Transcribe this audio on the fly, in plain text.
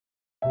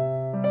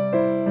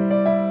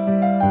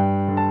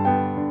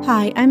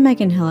Hi, I'm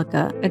Megan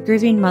Hillica, a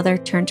grieving mother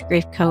turned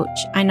grief coach.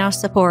 I now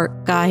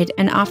support, guide,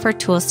 and offer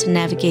tools to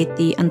navigate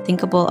the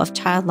unthinkable of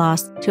child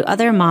loss to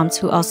other moms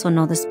who also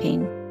know this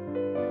pain.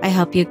 I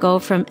help you go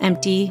from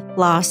empty,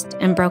 lost,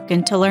 and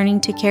broken to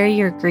learning to carry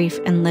your grief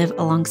and live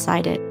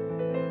alongside it.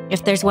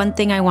 If there's one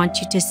thing I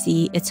want you to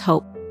see, it's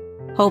hope.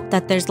 Hope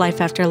that there's life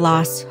after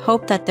loss,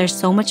 hope that there's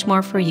so much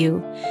more for you,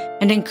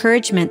 and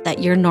encouragement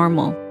that you're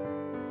normal.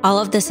 All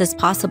of this is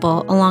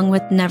possible along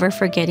with never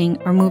forgetting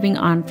or moving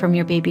on from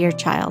your baby or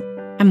child.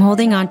 I'm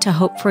holding on to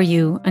hope for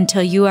you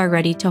until you are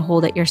ready to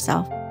hold it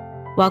yourself.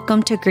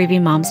 Welcome to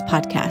Grieving Moms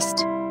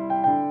Podcast.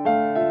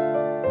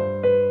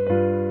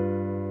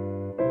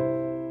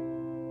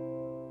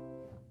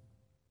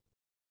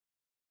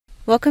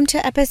 Welcome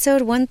to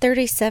episode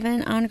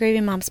 137 on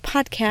Grieving Moms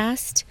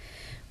Podcast.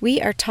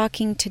 We are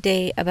talking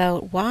today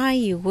about why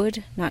you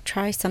would not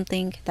try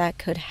something that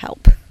could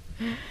help.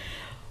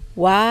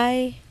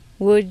 Why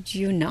would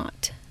you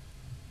not?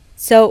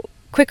 So,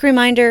 quick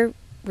reminder,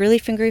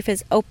 Relief and Grief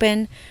is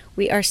open.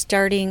 We are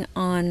starting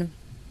on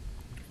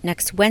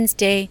next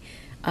Wednesday,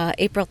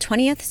 April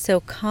 20th. So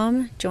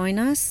come join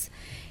us,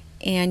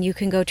 and you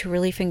can go to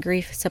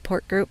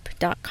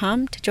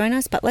reliefandgriefsupportgroup.com to join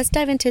us. But let's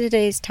dive into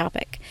today's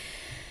topic.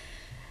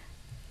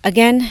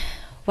 Again,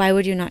 why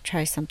would you not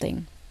try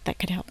something that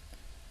could help?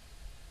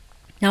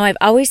 Now, I've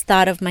always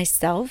thought of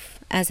myself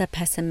as a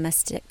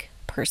pessimistic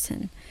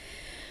person.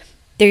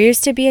 There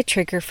used to be a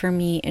trigger for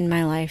me in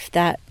my life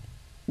that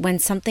when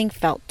something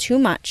felt too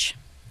much,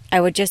 I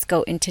would just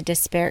go into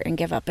despair and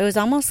give up. It was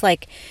almost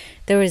like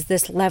there was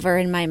this lever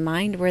in my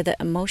mind where the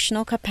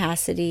emotional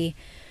capacity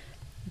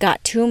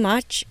got too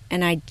much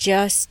and I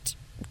just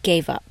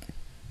gave up.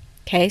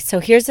 Okay, so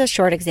here's a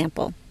short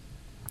example.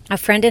 A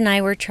friend and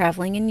I were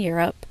traveling in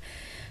Europe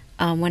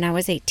when I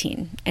was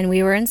 18, and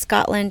we were in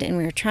Scotland and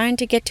we were trying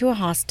to get to a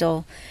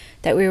hostel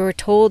that we were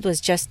told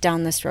was just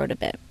down this road a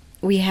bit.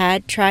 We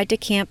had tried to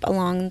camp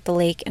along the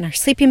lake in our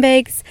sleeping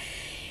bags,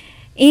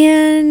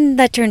 and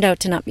that turned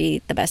out to not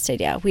be the best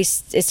idea.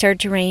 It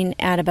started to rain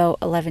at about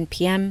 11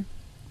 p.m.,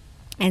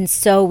 and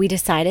so we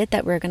decided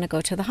that we were going to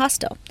go to the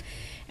hostel.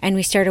 And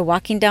we started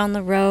walking down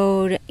the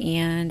road,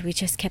 and we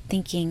just kept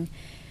thinking,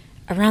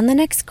 around the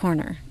next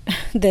corner.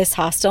 This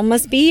hostel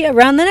must be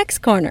around the next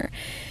corner,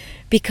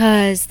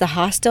 because the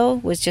hostel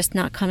was just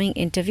not coming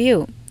into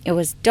view. It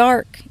was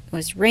dark, it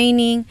was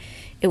raining,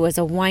 it was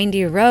a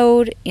windy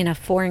road in a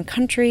foreign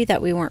country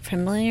that we weren't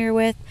familiar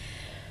with.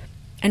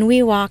 And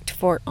we walked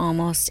for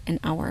almost an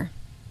hour.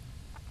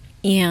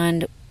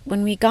 And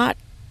when we got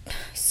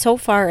so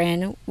far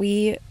in,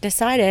 we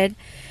decided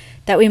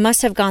that we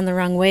must have gone the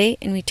wrong way,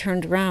 and we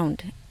turned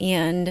around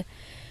and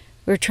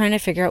we were trying to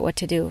figure out what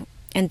to do.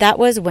 And that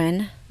was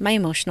when my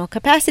emotional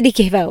capacity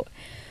gave out.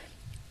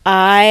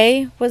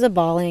 I was a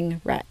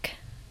bawling wreck,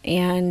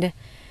 and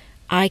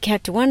I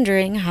kept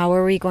wondering, how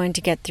are we going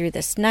to get through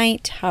this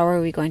night? How are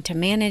we going to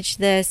manage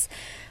this?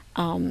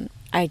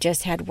 I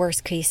just had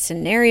worst case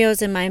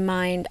scenarios in my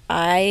mind.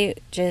 I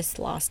just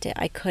lost it.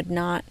 I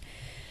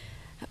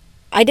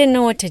didn't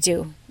know what to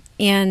do.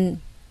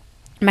 And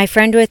my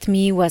friend with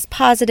me was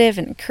positive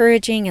and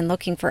encouraging and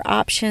looking for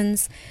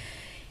options.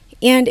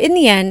 And in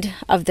the end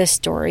of this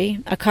story,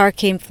 a car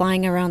came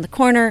flying around the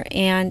corner,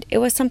 and it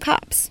was some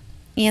cops.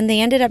 And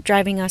they ended up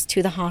driving us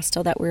to the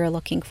hostel that we were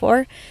looking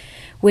for,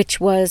 which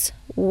was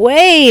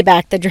way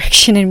back the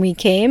direction and we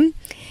came.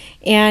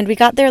 And we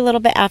got there a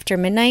little bit after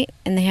midnight,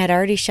 and they had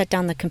already shut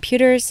down the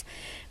computers,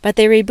 but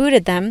they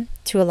rebooted them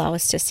to allow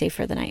us to stay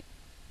for the night.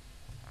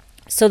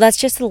 So that's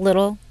just a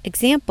little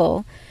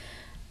example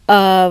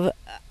of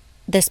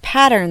this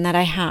pattern that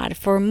I had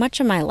for much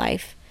of my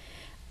life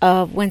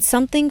of when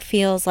something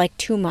feels like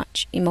too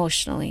much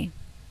emotionally.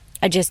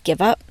 I just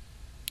give up.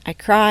 I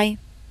cry.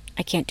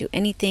 I can't do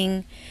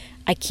anything.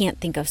 I can't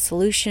think of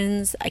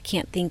solutions. I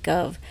can't think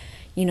of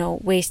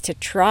ways to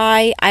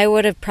try. I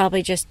would have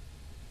probably just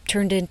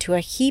turned into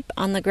a heap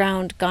on the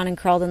ground, gone and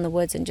crawled in the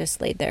woods and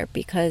just laid there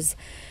because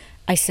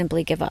I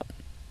simply give up.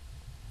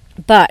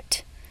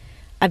 But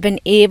I've been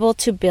able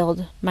to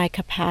build my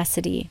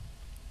capacity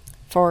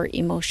for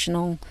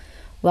emotional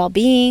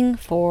well-being,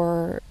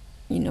 for,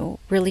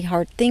 really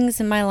hard things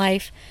in my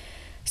life,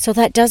 so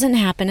that doesn't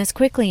happen as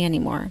quickly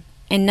anymore.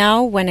 And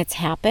now when it's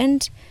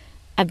happened,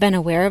 I've been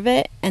aware of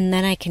it, and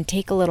then I can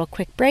take a little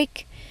quick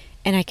break,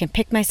 and I can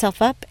pick myself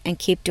up and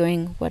keep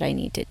doing what I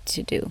needed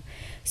to do.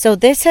 So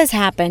this has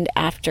happened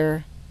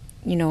after,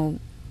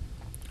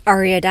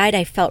 Aria died.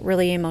 I felt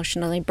really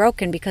emotionally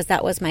broken because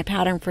that was my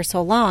pattern for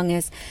so long.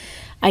 Is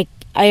I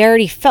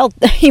already felt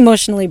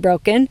emotionally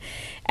broken,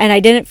 and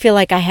I didn't feel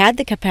like I had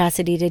the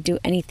capacity to do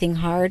anything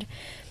hard.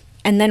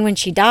 And then when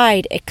she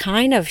died, it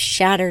kind of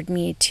shattered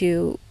me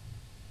to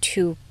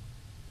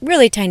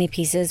really tiny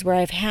pieces where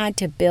I've had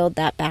to build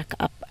that back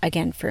up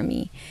again for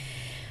me.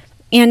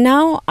 And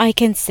now I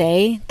can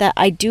say that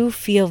I do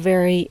feel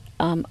very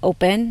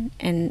open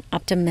and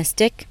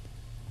optimistic.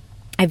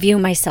 I view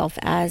myself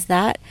as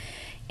that.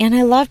 And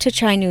I love to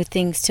try new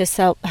things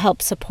to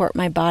help support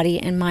my body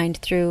and mind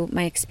through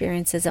my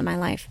experiences in my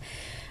life.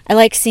 I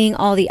like seeing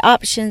all the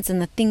options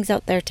and the things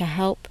out there to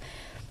help.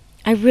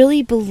 I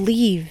really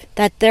believe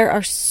that there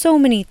are so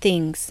many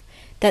things,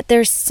 that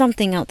there's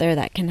something out there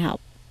that can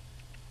help.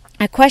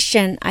 A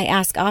question I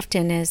ask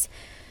often is,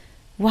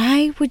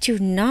 why would you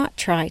not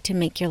try to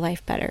make your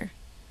life better?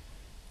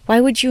 Why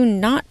would you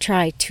not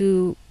try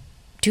to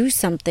do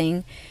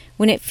something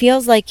when it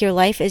feels like your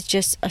life is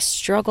just a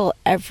struggle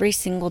every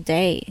single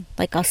day,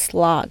 like a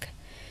slog?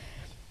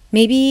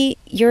 Maybe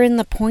you're in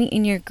the point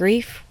in your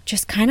grief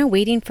just kind of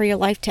waiting for your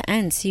life to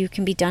end so you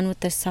can be done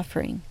with this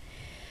suffering.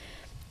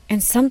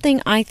 And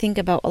something I think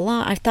about a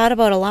lot, I've thought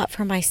about a lot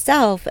for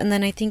myself, and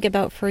then I think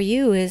about for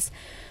you is,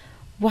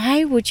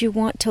 why would you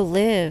want to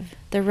live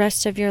the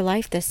rest of your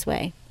life this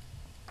way?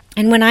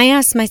 And when I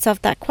asked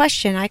myself that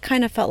question, I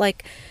kind of felt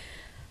like,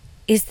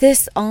 is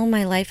this all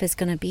my life is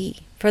going to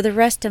be? For the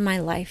rest of my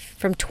life,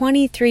 from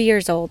 23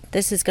 years old,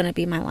 this is going to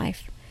be my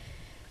life.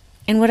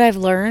 And what I've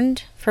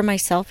learned for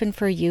myself and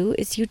for you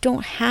is you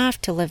don't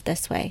have to live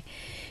this way.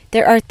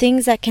 There are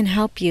things that can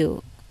help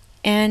you.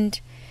 And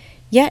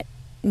yet,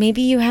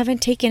 maybe you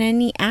haven't taken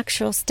any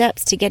actual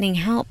steps to getting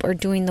help or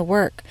doing the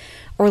work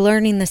or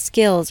learning the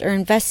skills or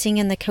investing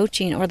in the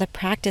coaching or the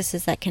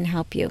practices that can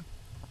help you.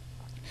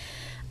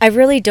 I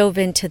really dove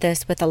into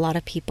this with a lot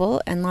of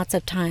people, and lots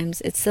of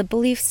times it's the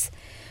beliefs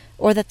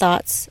or the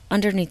thoughts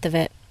underneath of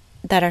it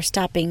that are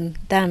stopping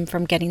them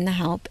from getting the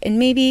help. And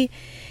maybe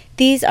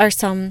these are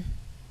some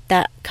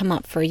that come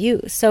up for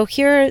you. So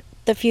here are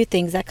the few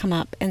things that come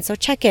up. And so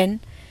check in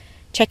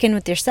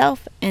with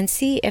yourself and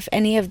see if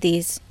any of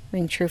these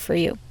ring true for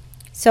you.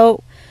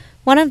 So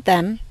one of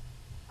them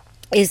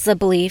is the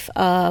belief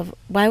of,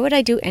 why would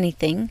I do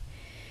anything?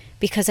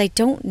 Because I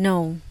don't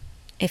know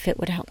if it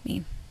would help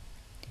me.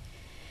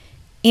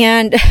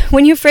 And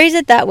when you phrase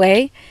it that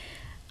way,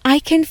 I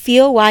can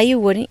feel why you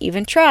wouldn't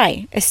even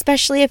try,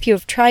 especially if you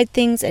have tried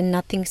things and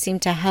nothing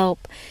seemed to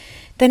help.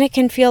 Then it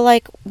can feel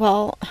like,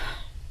 well,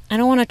 I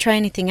don't want to try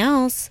anything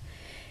else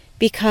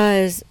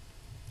because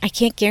I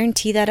can't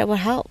guarantee that it will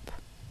help.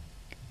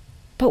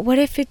 But what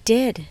if it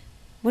did?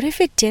 What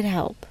if it did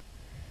help?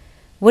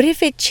 What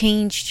if it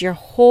changed your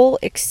whole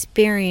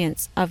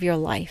experience of your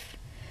life?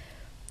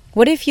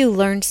 What if you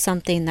learned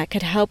something that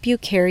could help you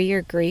carry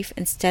your grief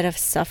instead of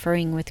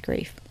suffering with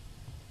grief?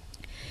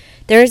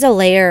 There is a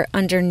layer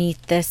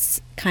underneath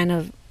this kind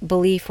of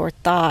belief or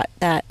thought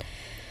that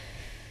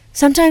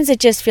sometimes it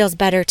just feels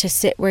better to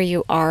sit where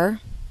you are,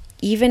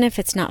 even if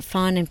it's not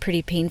fun and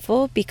pretty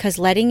painful, because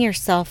letting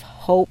yourself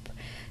hope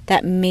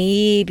that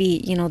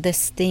maybe,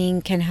 this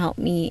thing can help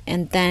me,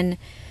 and then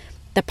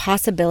the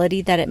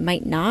possibility that it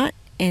might not,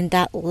 and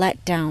that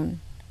letdown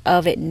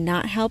of it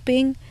not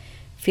helping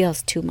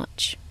feels too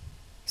much.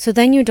 So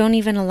then you don't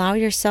even allow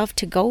yourself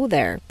to go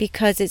there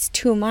because it's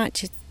too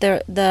much. It's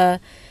the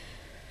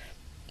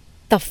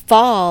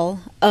fall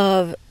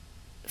of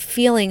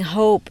feeling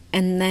hope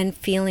and then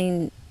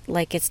feeling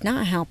like it's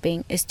not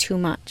helping is too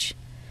much.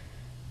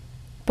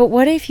 But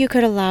what if you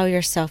could allow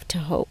yourself to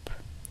hope,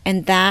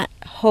 and that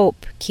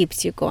hope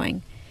keeps you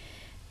going?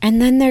 And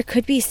then there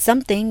could be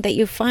something that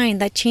you find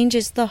that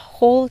changes the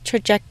whole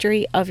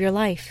trajectory of your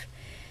life.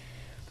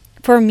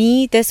 For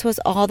me, this was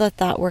all the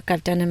thought work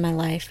I've done in my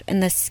life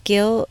and the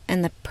skill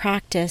and the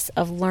practice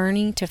of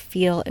learning to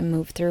feel and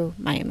move through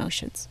my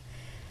emotions.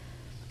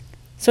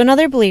 So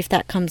another belief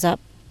that comes up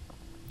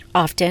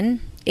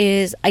often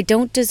is, I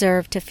don't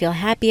deserve to feel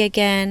happy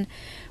again.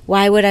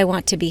 Why would I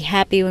want to be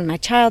happy when my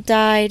child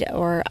died?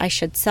 Or I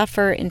should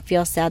suffer and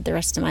feel sad the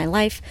rest of my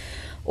life,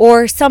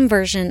 or some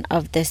version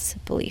of this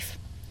belief.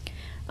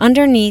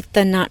 Underneath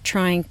the not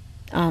trying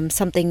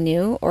something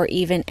new or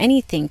even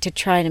anything to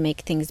try to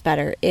make things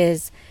better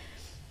is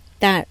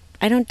that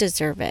I don't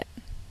deserve it.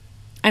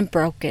 I'm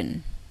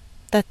broken.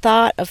 The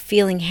thought of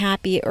feeling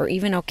happy or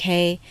even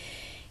okay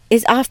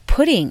is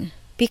off-putting,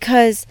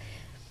 because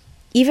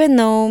even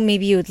though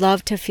maybe you would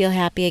love to feel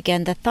happy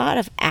again, the thought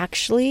of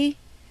actually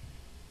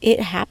it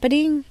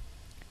happening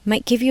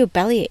might give you a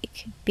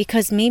bellyache,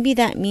 because maybe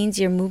that means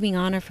you're moving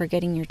on or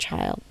forgetting your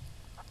child.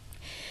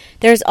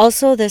 There's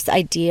also this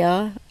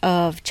idea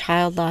of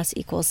child loss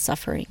equals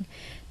suffering,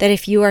 that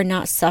if you are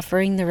not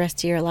suffering the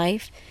rest of your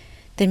life,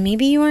 then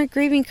maybe you aren't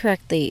grieving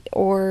correctly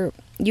or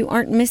you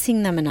aren't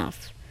missing them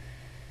enough.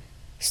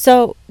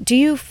 So, do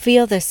you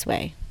feel this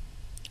way?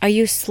 Are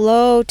you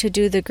slow to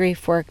do the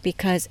grief work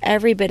because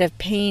every bit of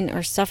pain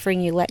or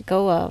suffering you let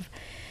go of,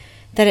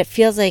 that it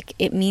feels like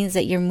it means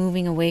that you're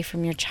moving away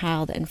from your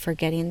child and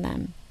forgetting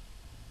them?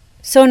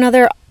 So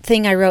another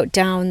thing I wrote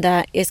down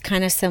that is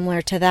kind of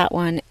similar to that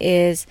one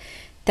is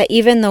that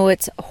even though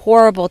it's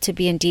horrible to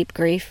be in deep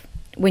grief,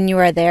 when you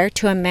are there,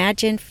 to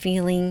imagine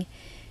feeling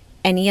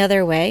any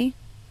other way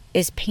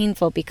is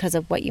painful because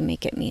of what you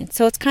make it mean.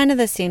 So it's kind of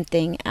the same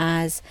thing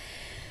as,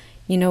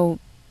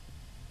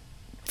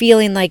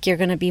 feeling like you're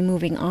going to be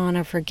moving on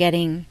or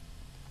forgetting.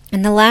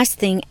 And the last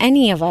thing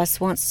any of us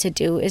wants to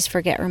do is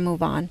forget or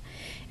move on.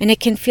 And it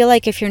can feel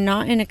like if you're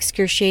not in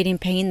excruciating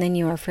pain, then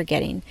you are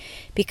forgetting.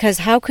 Because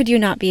how could you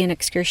not be in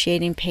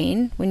excruciating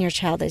pain when your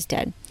child is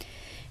dead?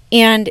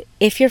 And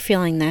if you're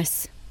feeling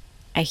this,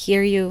 I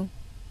hear you.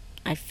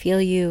 I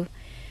feel you.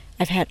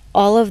 I've had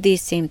all of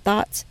these same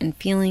thoughts and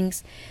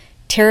feelings,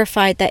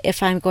 terrified that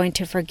if I'm going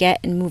to forget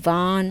and move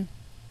on,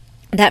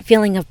 that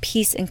feeling of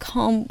peace and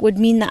calm would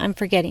mean that I'm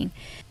forgetting.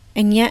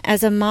 And yet,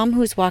 as a mom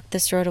who's walked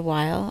this road a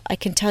while, I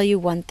can tell you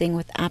one thing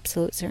with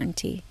absolute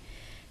certainty.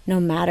 No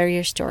matter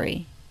your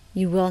story,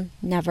 you will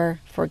never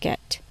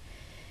forget.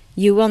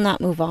 You will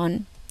not move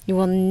on. You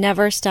will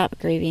never stop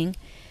grieving.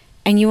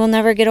 And you will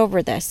never get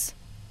over this.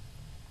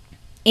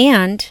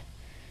 And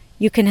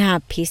you can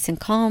have peace and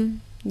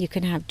calm. You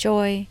can have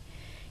joy.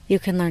 You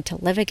can learn to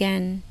live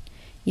again.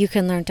 You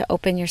can learn to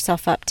open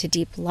yourself up to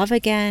deep love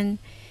again.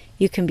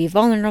 You can be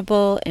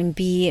vulnerable and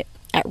be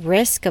at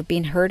risk of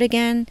being hurt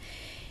again.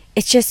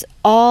 It's just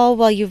all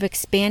while you've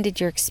expanded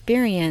your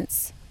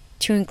experience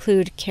to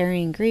include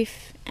carrying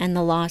grief and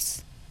the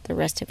loss the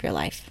rest of your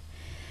life.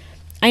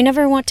 I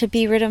never want to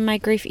be rid of my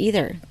grief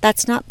either.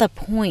 That's not the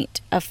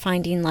point of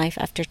finding life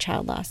after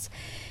child loss.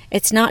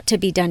 It's not to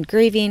be done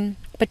grieving,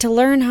 but to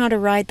learn how to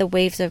ride the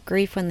waves of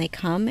grief when they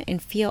come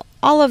and feel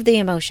all of the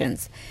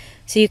emotions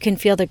so you can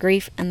feel the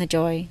grief and the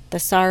joy, the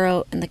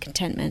sorrow and the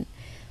contentment.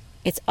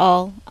 It's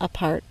all a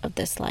part of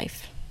this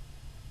life.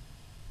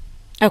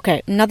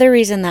 Okay, another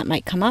reason that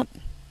might come up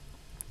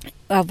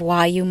of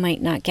why you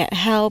might not get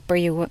help or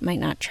you might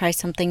not try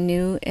something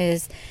new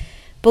is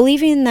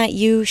believing that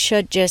you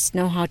should just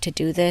know how to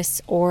do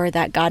this or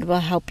that God will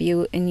help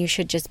you and you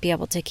should just be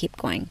able to keep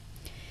going.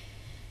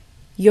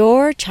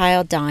 Your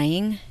child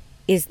dying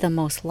is the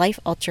most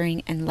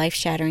life-altering and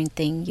life-shattering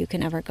thing you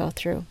can ever go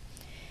through.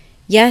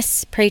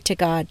 Yes, pray to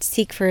God,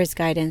 seek for His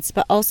guidance,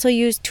 but also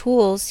use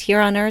tools here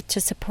on earth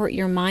to support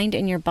your mind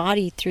and your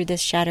body through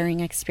this shattering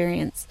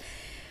experience.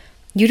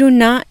 You do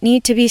not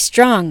need to be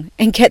strong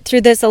and get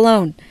through this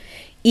alone.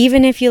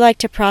 Even if you like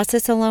to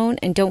process alone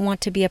and don't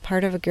want to be a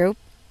part of a group,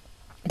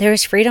 there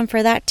is freedom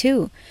for that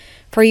too.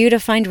 For you to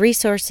find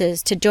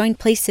resources, to join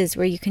places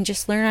where you can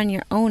just learn on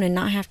your own and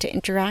not have to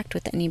interact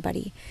with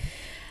anybody.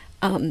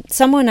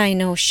 Someone I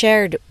know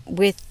shared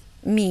with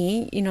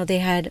me, they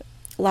had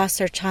lost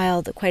their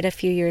child quite a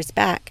few years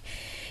back.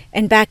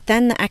 And back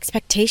then the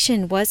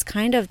expectation was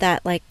kind of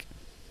that,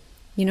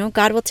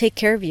 God will take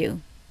care of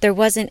you. There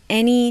wasn't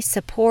any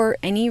support,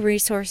 any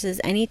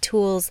resources, any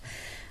tools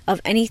of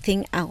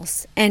anything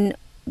else. And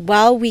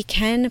while we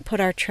can put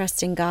our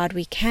trust in God,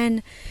 we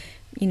can,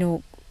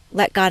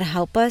 let God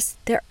help us,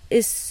 there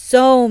is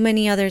so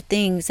many other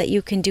things that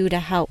you can do to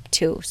help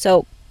too.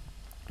 So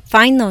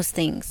find those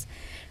things.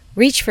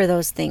 Reach for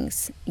those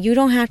things. You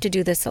don't have to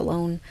do this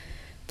alone.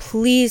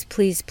 Please,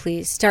 please,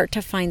 please start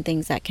to find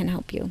things that can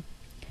help you.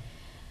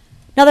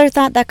 Another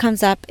thought that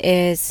comes up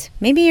is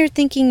maybe you're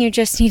thinking you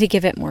just need to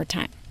give it more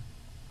time.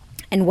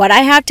 And what I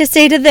have to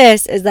say to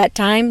this is that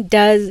time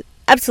does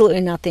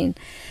absolutely nothing.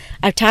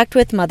 I've talked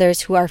with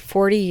mothers who are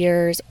 40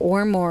 years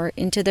or more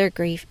into their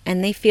grief,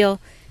 and they feel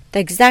the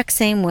exact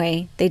same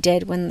way they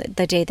did when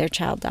the day their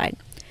child died.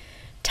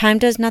 Time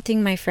does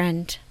nothing, my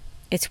friend.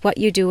 It's what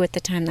you do with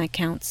the time that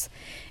counts.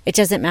 It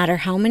doesn't matter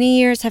how many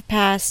years have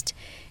passed.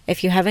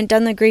 If you haven't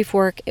done the grief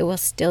work, it will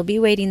still be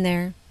waiting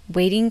there,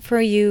 waiting for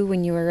you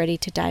when you are ready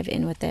to dive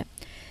in with it.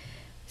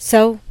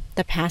 So,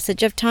 the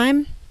passage of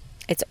time,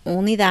 it's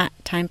only that,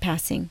 time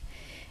passing.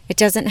 It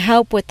doesn't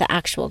help with the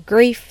actual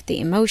grief, the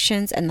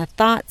emotions, and the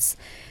thoughts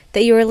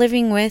that you are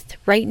living with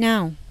right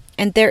now.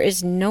 And there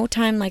is no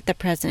time like the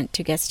present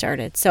to get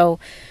started. So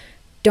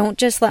don't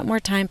just let more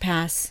time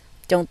pass.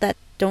 Don't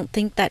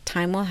think that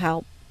time will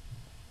help.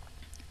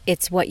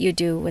 It's what you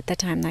do with the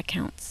time that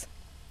counts.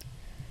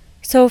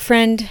 So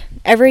friend,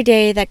 every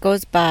day that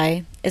goes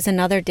by is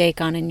another day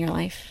gone in your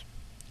life.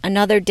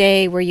 Another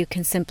day where you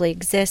can simply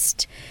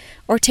exist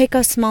or take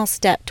a small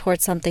step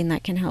towards something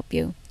that can help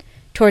you,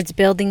 towards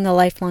building the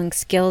lifelong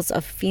skills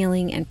of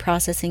feeling and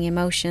processing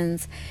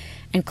emotions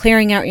and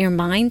clearing out your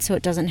mind so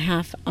it doesn't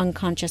have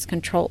unconscious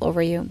control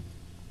over you.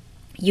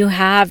 You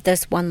have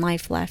this one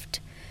life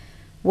left.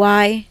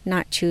 Why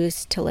not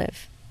choose to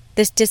live?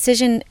 This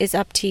decision is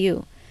up to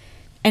you.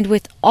 And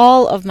with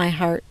all of my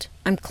heart,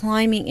 I'm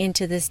climbing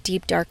into this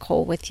deep, dark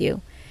hole with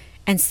you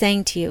and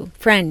saying to you,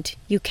 friend,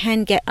 you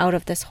can get out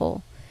of this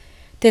hole.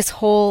 This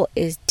hole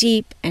is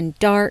deep and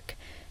dark,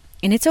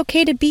 and it's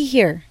okay to be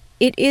here.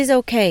 It is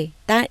okay.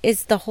 That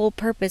is the whole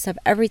purpose of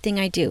everything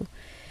I do.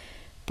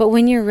 But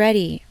when you're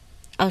ready,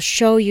 I'll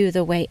show you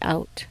the way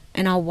out,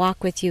 and I'll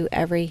walk with you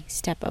every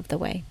step of the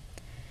way.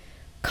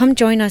 Come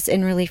join us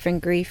in Relief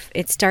and Grief.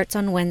 It starts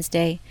on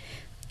Wednesday,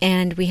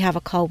 and we have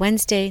a call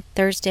Wednesday,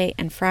 Thursday,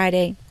 and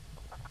Friday.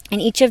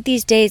 And each of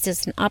these days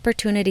is an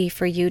opportunity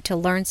for you to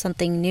learn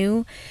something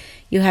new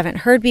you haven't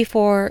heard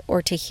before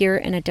or to hear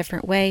in a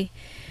different way.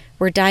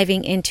 We're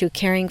diving into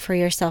caring for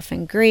yourself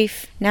in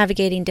grief,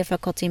 navigating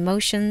difficult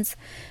emotions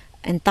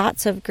and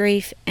thoughts of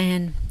grief,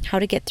 and how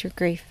to get through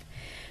grief.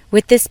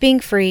 With this being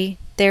free,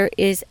 there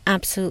is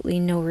absolutely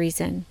no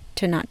reason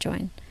to not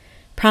join.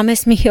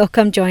 Promise me you'll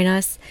come join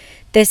us.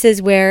 This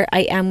is where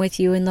I am with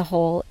you in the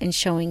hole and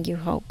showing you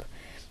hope.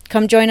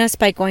 Come join us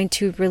by going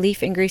to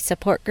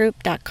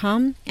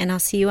reliefandgriefsupportgroup.com, and I'll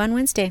see you on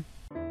Wednesday.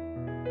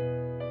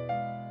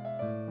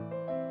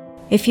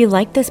 If you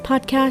like this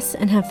podcast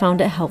and have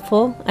found it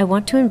helpful, I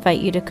want to invite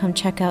you to come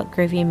check out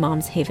Grieving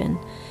Moms Haven.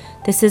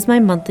 This is my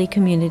monthly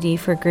community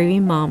for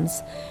grieving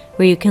moms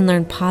where you can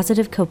learn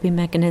positive coping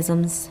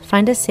mechanisms,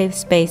 find a safe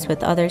space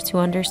with others who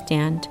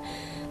understand,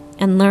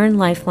 and learn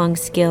lifelong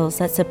skills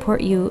that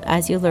support you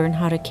as you learn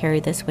how to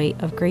carry this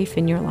weight of grief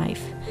in your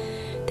life.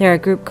 There are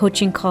group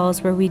coaching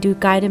calls where we do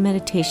guided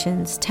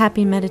meditations,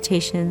 tapping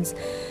meditations,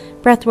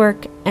 breath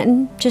work,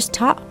 and just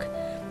talk,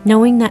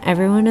 knowing that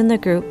everyone in the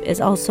group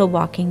is also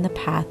walking the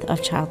path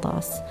of child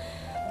loss.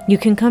 You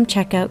can come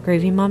check out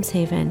Grieving Moms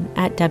Haven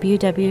at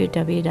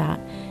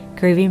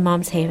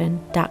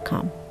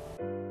www.grievingmomshaven.com.